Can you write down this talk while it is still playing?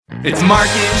It's Mark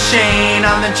and Shane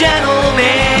on the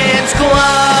Gentleman's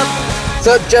Club. What's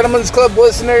up, Gentleman's Club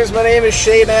listeners? My name is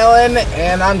Shane Allen,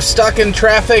 and I'm stuck in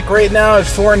traffic right now at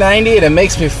 490, and it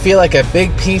makes me feel like a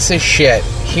big piece of shit.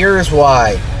 Here's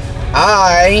why.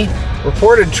 I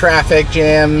reported traffic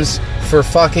jams for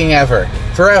fucking ever.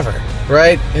 Forever,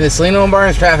 right? In the Salino and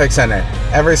Barnes Traffic Center,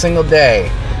 every single day,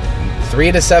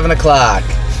 3 to 7 o'clock,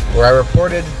 where I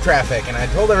reported traffic, and I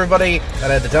told everybody that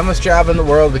I had the dumbest job in the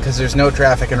world because there's no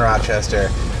traffic in Rochester.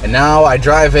 And now I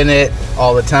drive in it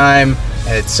all the time,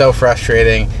 and it's so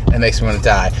frustrating, and it makes me want to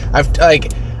die.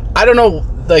 I don't know,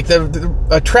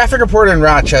 a traffic reporter in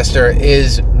Rochester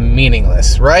is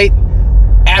meaningless, right?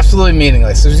 Absolutely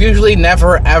meaningless. There's usually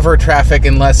never, ever traffic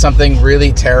unless something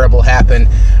really terrible happened,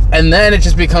 and then it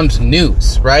just becomes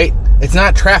news, right? It's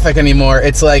not traffic anymore.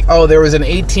 It's like, oh, there was an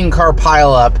 18-car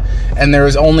pileup, and there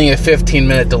was only a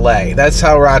 15-minute delay. That's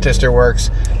how Rochester works.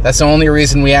 That's the only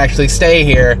reason we actually stay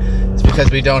here, is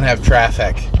because we don't have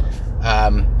traffic.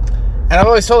 And I've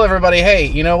always told everybody, hey,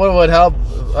 you know what would help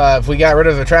if we got rid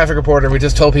of the traffic reporter? We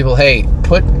just told people, hey,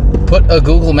 put a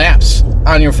Google Maps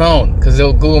on your phone, because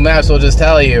Google Maps will just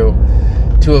tell you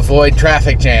to avoid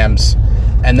traffic jams.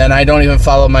 And then I don't even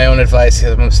follow my own advice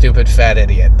because I'm a stupid fat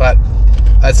idiot. But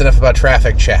that's enough about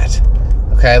traffic chat.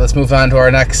 Okay, let's move on to our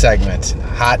next segment.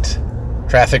 Hot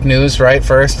traffic news, right,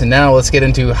 first. And now let's get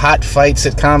into hot fights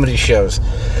at comedy shows.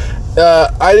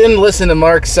 I didn't listen to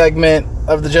Mark's segment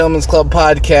of the Gentleman's Club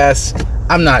podcast.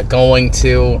 I'm not going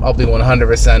to. I'll be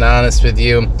 100% honest with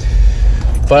you.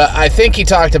 But I think he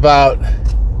talked about...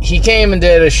 He came and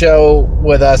did a show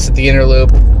with us at the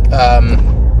Innerloop.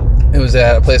 It was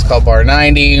at a place called Bar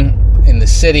 90 in the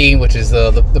city, which is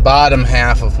the bottom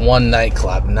half of one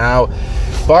nightclub. Now,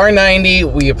 Bar 90,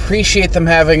 we appreciate them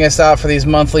having us out for these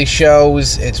monthly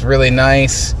shows. It's really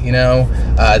nice, you know.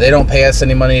 They don't pay us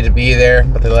any money to be there,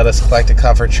 but they let us collect a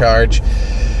cover charge.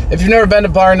 If you've never been to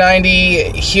Bar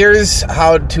 90, here's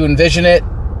how to envision it.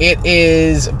 It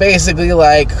is basically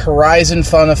like Horizon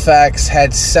Fun Effects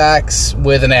had sex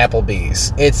with an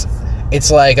Applebee's.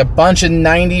 It's like a bunch of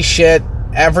 90s shit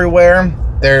everywhere.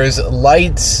 There's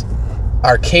lights,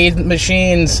 arcade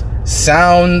machines,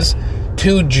 sounds,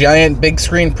 2 giant big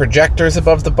screen projectors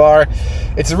above the bar.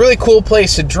 It's a really cool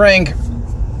place to drink.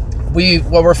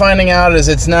 What we're finding out is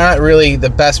it's not really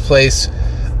the best place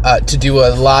to do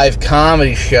a live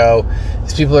comedy show,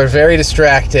 because people are very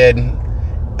distracted.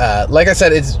 Like I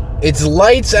said, it's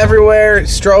lights everywhere,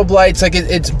 strobe lights. Like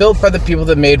it's built by the people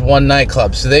that made one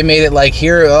nightclub. So they made it like,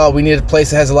 here, we need a place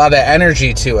that has a lot of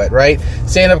energy to it, right?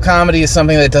 Stand-up comedy is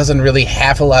something that doesn't really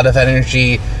have a lot of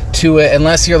energy to it,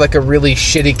 unless you're like a really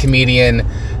shitty comedian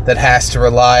that has to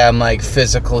rely on like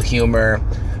physical humor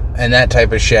and that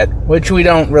type of shit, which we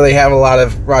don't really have a lot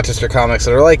of Rochester comics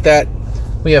that are like that.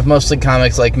 We have mostly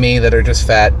comics like me that are just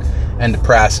fat and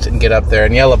depressed and get up there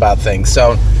and yell about things.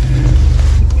 So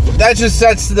that just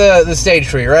sets the stage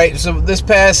for you, right? So this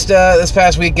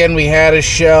past weekend we had a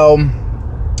show.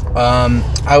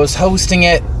 I was hosting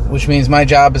it, which means my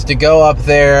job is to go up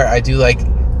there. I do like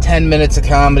 10 minutes of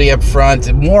comedy up front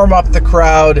and warm up the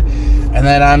crowd, and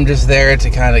then I'm just there to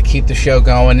kind of keep the show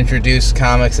going, introduce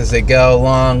comics as they go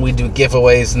along. We do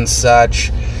giveaways and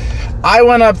such. I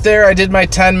went up there, I did my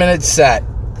 10-minute set.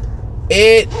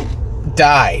 It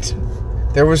died.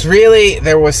 There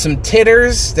was some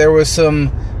titters, there was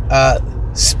some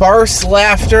sparse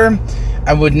laughter.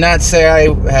 I would not say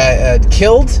I had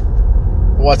killed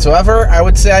whatsoever. I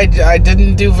would say I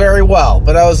didn't do very well.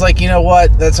 But I was like, you know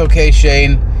what? That's okay,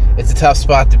 Shane. It's a tough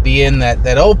spot to be in.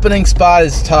 That opening spot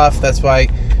is tough. That's why,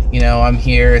 you know, I'm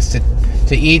here, is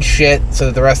to eat shit so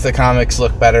that the rest of the comics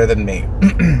look better than me.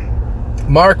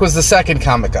 Mark was the second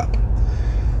comic up.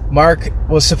 Mark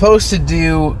was supposed to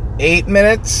do 8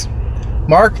 minutes.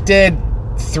 Mark did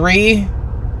 3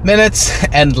 minutes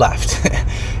and left.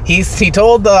 He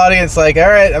told the audience, like, all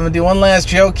right, I'm gonna do one last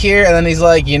joke here, and then he's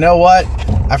like, you know what,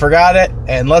 I forgot it,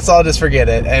 and let's all just forget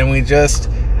it, and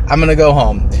I'm gonna go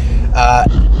home.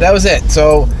 That was it.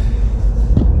 So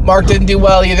Mark didn't do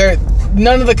well either.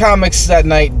 None of the comics that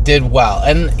night did well,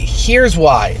 and here's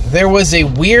why. There was a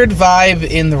weird vibe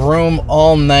in the room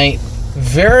all night,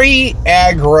 very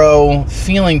aggro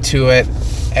feeling to it,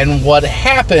 and what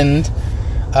happened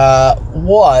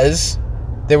was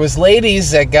there was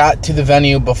ladies that got to the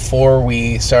venue before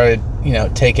we started, you know,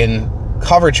 taking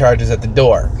cover charges at the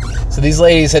door. So these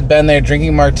ladies had been there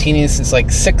drinking martinis since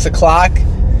like 6 o'clock,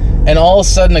 and all of a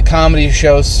sudden a comedy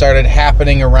show started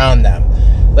happening around them.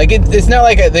 Like it's not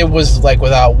like it was like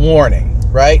without warning,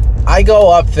 right? I go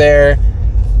up there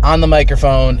on the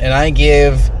microphone and I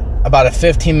give about a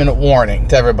 15-minute warning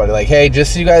to everybody. Like, hey,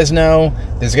 just so you guys know,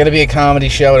 there's going to be a comedy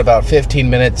show in about 15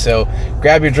 minutes, so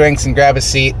grab your drinks and grab a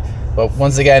seat. But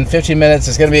once again, 15 minutes,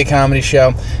 there's going to be a comedy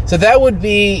show. So that would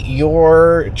be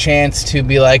your chance to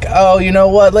be like, oh, you know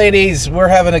what, ladies? We're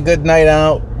having a good night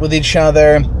out with each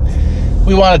other.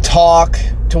 We want to talk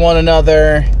to one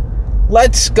another.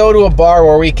 Let's go to a bar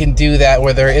where we can do that,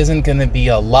 where there isn't going to be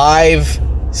a live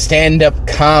stand-up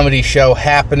comedy show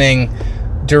happening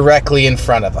directly in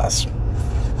front of us.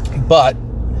 But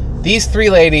these three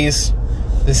ladies,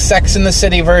 the Sex and the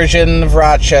City version of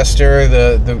Rochester,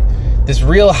 this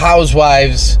Real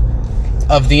Housewives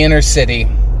of the inner city,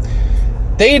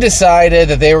 they decided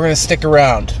that they were going to stick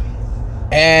around.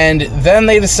 And then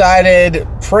they decided,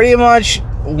 pretty much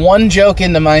one joke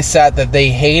into my set, that they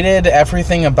hated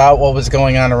everything about what was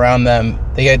going on around them.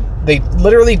 They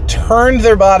literally turned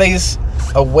their bodies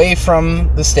away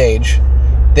from the stage.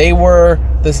 They were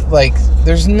this, like,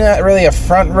 there's not really a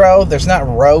front row. There's not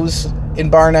rows in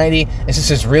Bar 90. It's just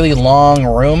this really long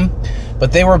room.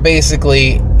 But they were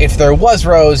basically, if there was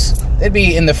rows, they'd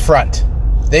be in the front.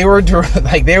 They were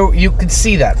like, you could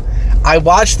see them. I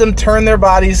watched them turn their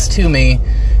bodies to me,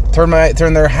 turn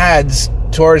their heads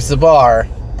towards the bar,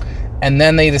 and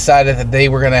then they decided that they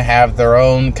were going to have their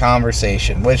own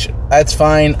conversation, which, that's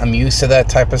fine. I'm used to that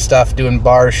type of stuff, doing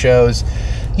bar shows.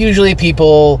 Usually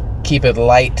people keep it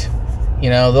light.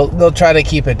 You know, they'll try to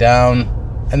keep it down,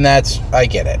 and I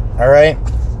get it, all right?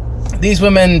 These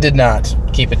women did not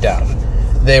keep it down.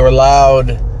 They were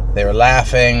loud, they were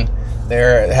laughing,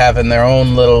 they're having their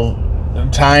own little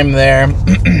time there.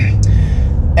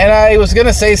 And I was going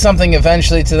to say something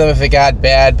eventually to them if it got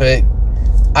bad, but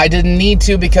I didn't need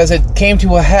to, because it came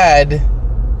to a head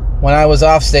when I was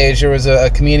off stage. There was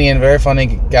a comedian, very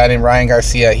funny guy named Ryan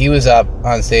Garcia. He was up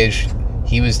on stage.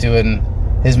 He was doing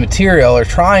his material, or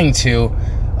trying to,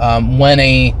 when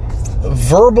a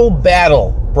verbal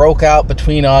battle broke out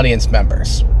between audience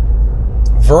members.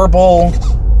 Verbal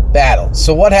battle.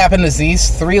 So what happened is, these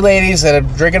three ladies that are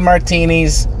drinking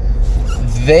martinis,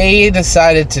 they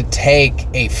decided to take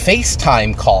a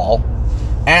FaceTime call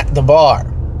at the bar,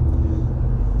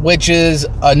 which is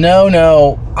a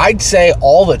no-no, I'd say,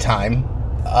 all the time,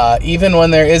 even when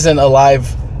there isn't a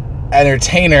live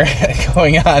entertainer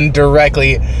going on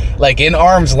directly, like in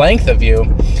arm's length of you.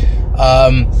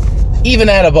 Even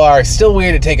at a bar, still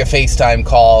weird to take a FaceTime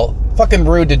call. Fucking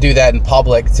rude to do that in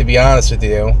public, to be honest with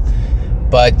you.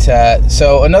 But,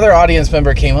 so another audience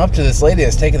member came up to this lady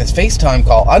that's taking this FaceTime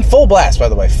call, on full blast, by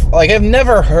the way. Like, I've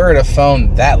never heard a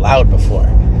phone that loud before.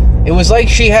 It was like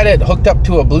she had it hooked up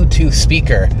to a Bluetooth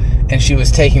speaker, and she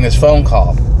was taking this phone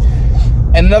call.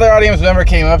 And another audience member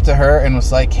came up to her and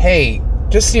was like, hey,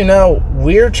 just so you know,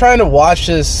 we're trying to watch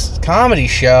this comedy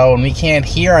show, and we can't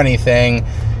hear anything.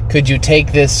 Could you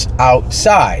take this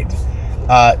outside?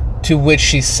 To which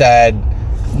she said,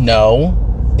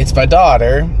 no, it's my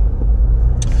daughter.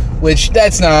 Which,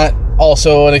 that's not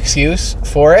also an excuse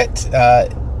for it.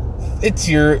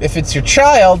 If it's your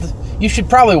child, you should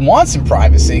probably want some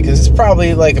privacy, because it's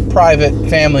probably like a private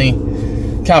family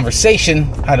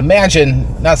conversation, I'd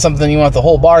imagine. Not something you want the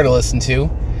whole bar to listen to.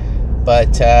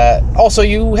 But also,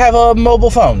 you have a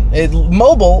mobile phone.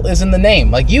 Mobile is in the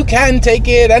name. Like, you can take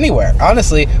it anywhere.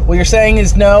 Honestly, what you're saying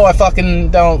is, no, I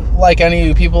fucking don't like any of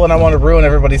you people, and I want to ruin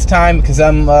everybody's time because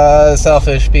I'm a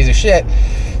selfish piece of shit.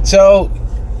 So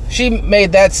she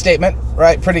made that statement,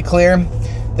 right, pretty clear.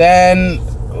 Then,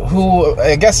 who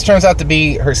I guess turns out to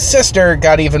be her sister,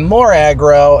 got even more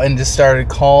aggro and just started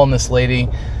calling this lady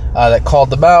that called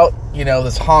them out, you know,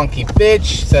 this honky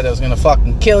bitch, said I was gonna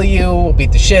fucking kill you,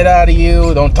 beat the shit out of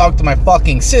you, don't talk to my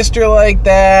fucking sister like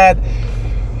that.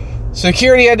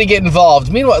 Security had to get involved.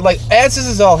 Meanwhile, like, as this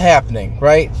is all happening,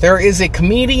 right, there is a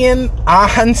comedian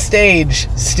on stage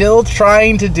still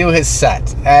trying to do his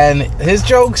set, and his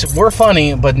jokes were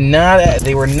funny, but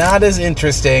they were not as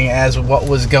interesting as what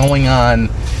was going on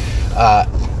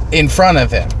in front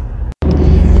of him.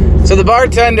 So the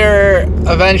bartender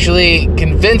eventually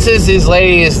convinces these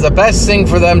ladies the best thing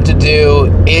for them to do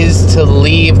is to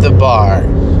leave the bar,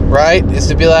 right? Is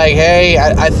to be like, hey,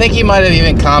 I think he might have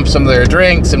even comped some of their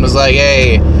drinks and was like,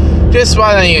 hey, just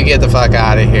why don't you get the fuck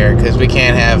out of here, because we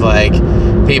can't have, like,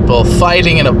 people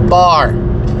fighting in a bar.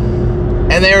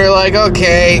 And they were like,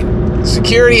 okay.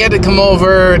 Security had to come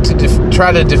over to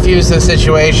try to defuse the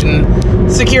situation.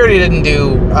 Security didn't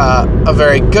do a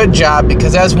very good job,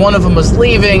 because as one of them was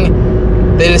leaving,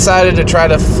 they decided to try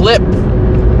to flip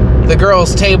the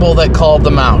girl's table that called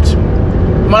them out.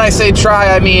 When I say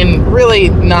try, I mean really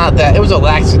not that. It was a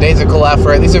lackadaisical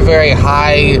effort. These are very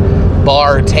high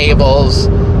bar tables,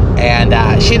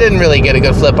 And she didn't really get a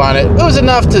good flip on it. It was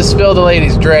enough to spill the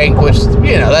lady's drink, which,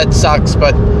 you know, that sucks,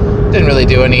 but didn't really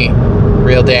do any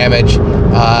real damage.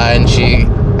 And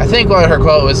I think what her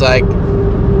quote was like,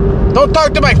 "Don't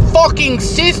talk to my fucking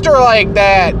sister like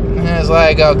that." And I was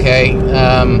like, okay.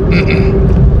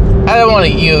 I don't want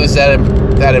to use that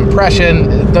impression.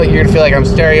 You're going to feel like I'm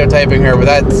stereotyping her, but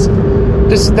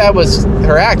that was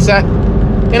her accent.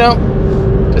 You know,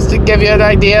 just to give you an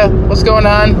idea what's going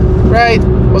on, right?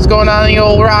 What's going on in the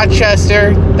old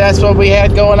Rochester. That's what we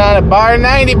had going on at Bar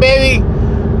 90, baby.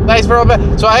 Nice for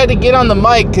So I had to get on the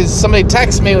mic because somebody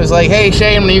texted me, was like, "Hey,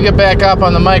 Shane, when you get back up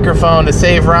on the microphone to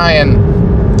save Ryan,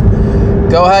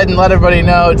 go ahead and let everybody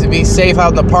know to be safe out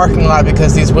in the parking lot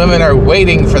because these women are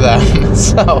waiting for them."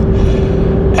 So,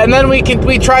 and then we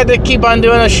tried to keep on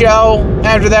doing a show.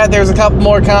 After that, there's a couple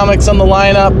more comics on the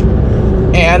lineup.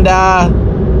 And,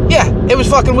 yeah, it was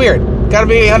fucking weird. Gotta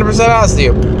be 100% honest with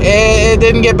you. It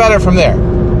didn't get better from there.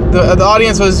 The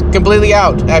audience was completely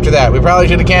out after that. We probably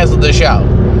should have canceled the show,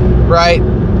 right?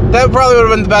 That probably would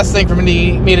have been the best thing for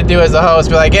me to do as a host.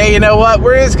 Be like, "Hey, you know what?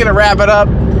 We're just gonna wrap it up.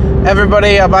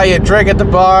 Everybody, I'll buy you a drink at the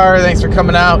bar. Thanks for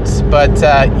coming out." But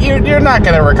you're not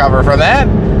gonna recover from that.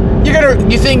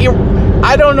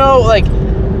 I don't know. Like,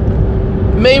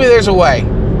 maybe there's a way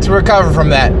to recover from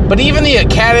that. But even the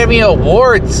Academy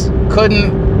Awards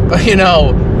couldn't. You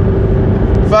know,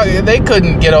 they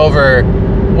couldn't get over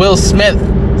Will Smith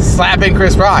slapping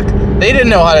Chris Rock. They didn't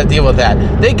know how to deal with that.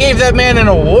 They gave that man an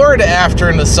award after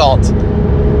an assault,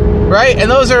 right?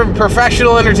 And those are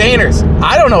professional entertainers.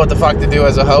 I don't know what the fuck to do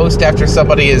as a host after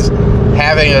somebody is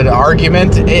having an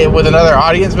argument with another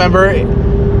audience member.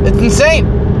 It's insane.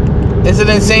 It's an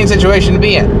insane situation to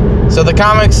be in. So the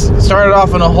comics started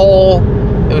off in a hole.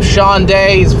 It was Sean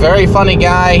Day. He's a very funny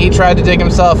guy. He tried to dig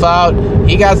himself out.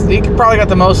 He probably got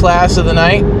the most laughs of the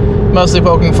night, mostly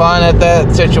poking fun at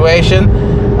that situation.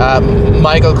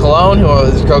 Michael Colon, who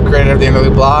was co-creator of the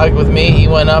Innerloop Blog with me, he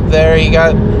went up there. He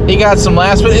got some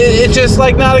laughs, but it's just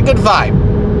like not a good vibe,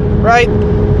 right?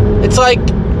 It's like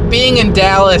being in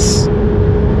Dallas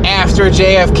after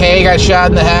JFK got shot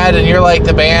in the head, and you're like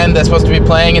the band that's supposed to be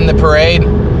playing in the parade.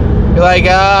 You're like,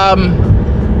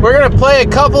 we're gonna play a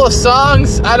couple of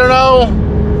songs. I don't know.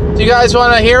 Do you guys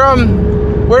want to hear them?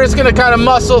 We're just gonna kind of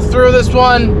muscle through this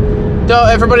one. Don't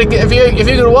everybody, if you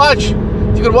could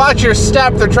watch your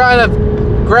step. They're trying to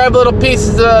grab little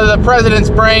pieces of the president's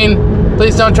brain.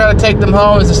 Please don't try to take them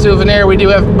home as a souvenir. We do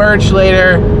have merch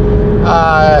later.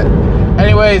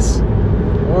 Anyways,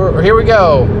 here we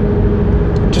go.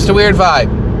 Just a weird vibe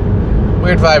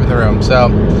in the room. So,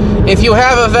 if you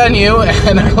have a venue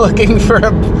and are looking for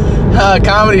a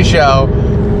comedy show,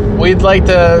 we'd like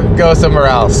to go somewhere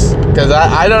else because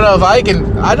I don't know if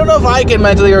I can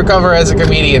mentally recover as a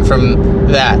comedian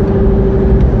from that.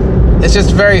 It's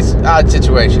just a very odd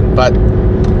situation. But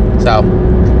so,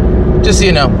 just so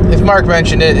you know, if Mark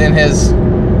mentioned it in his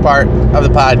part of the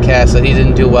podcast that he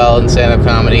didn't do well in stand-up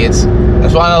comedy, I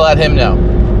just want to let him know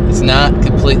it's not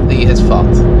completely his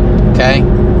fault. Okay?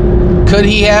 Could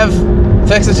he have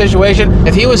fixed the situation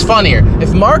if he was funnier?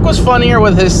 If Mark was funnier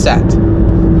with his set,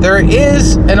 there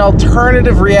is an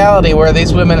alternative reality where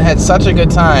these women had such a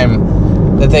good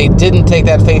time that they didn't take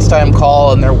that FaceTime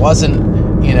call and there wasn't,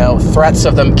 threats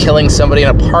of them killing somebody in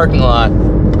a parking lot.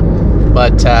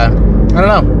 But, I don't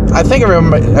know. I think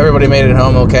everybody made it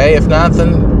home okay. If not,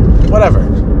 then whatever.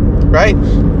 Right?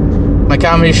 My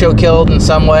comedy show killed in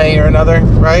some way or another,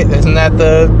 right? Isn't that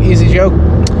the easy joke?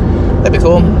 That'd be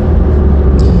cool.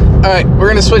 Alright, I'm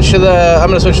going to switch to the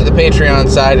Patreon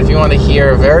side. If you want to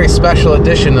hear a very special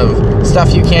edition of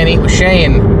Stuff You Can't Eat with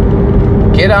Shane,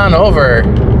 get on over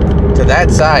to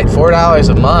that side. $4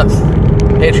 a month.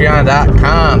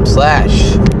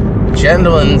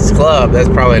 Patreon.com/Gentleman's Club. That's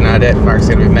probably not it. Mark's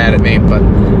going to be mad at me, but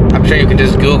I'm sure you can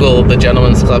just Google the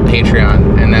Gentleman's Club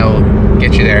Patreon, and that will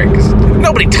get you there. Because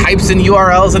nobody types in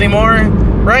URLs anymore,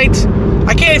 right?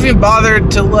 I can't even bother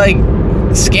to,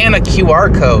 scan a QR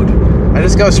code. I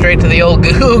just go straight to the old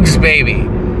Googs, baby.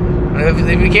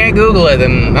 If you can't Google it,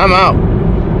 then I'm out.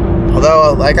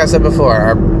 Although, like I said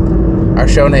before, our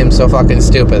show name's so fucking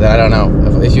stupid that I don't know.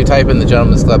 If you type in the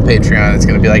Gentleman's Club Patreon, it's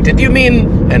going to be like, did you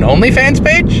mean an OnlyFans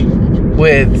page?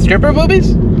 With stripper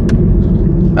boobies?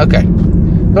 Okay.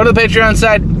 Go to the Patreon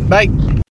side. Bye.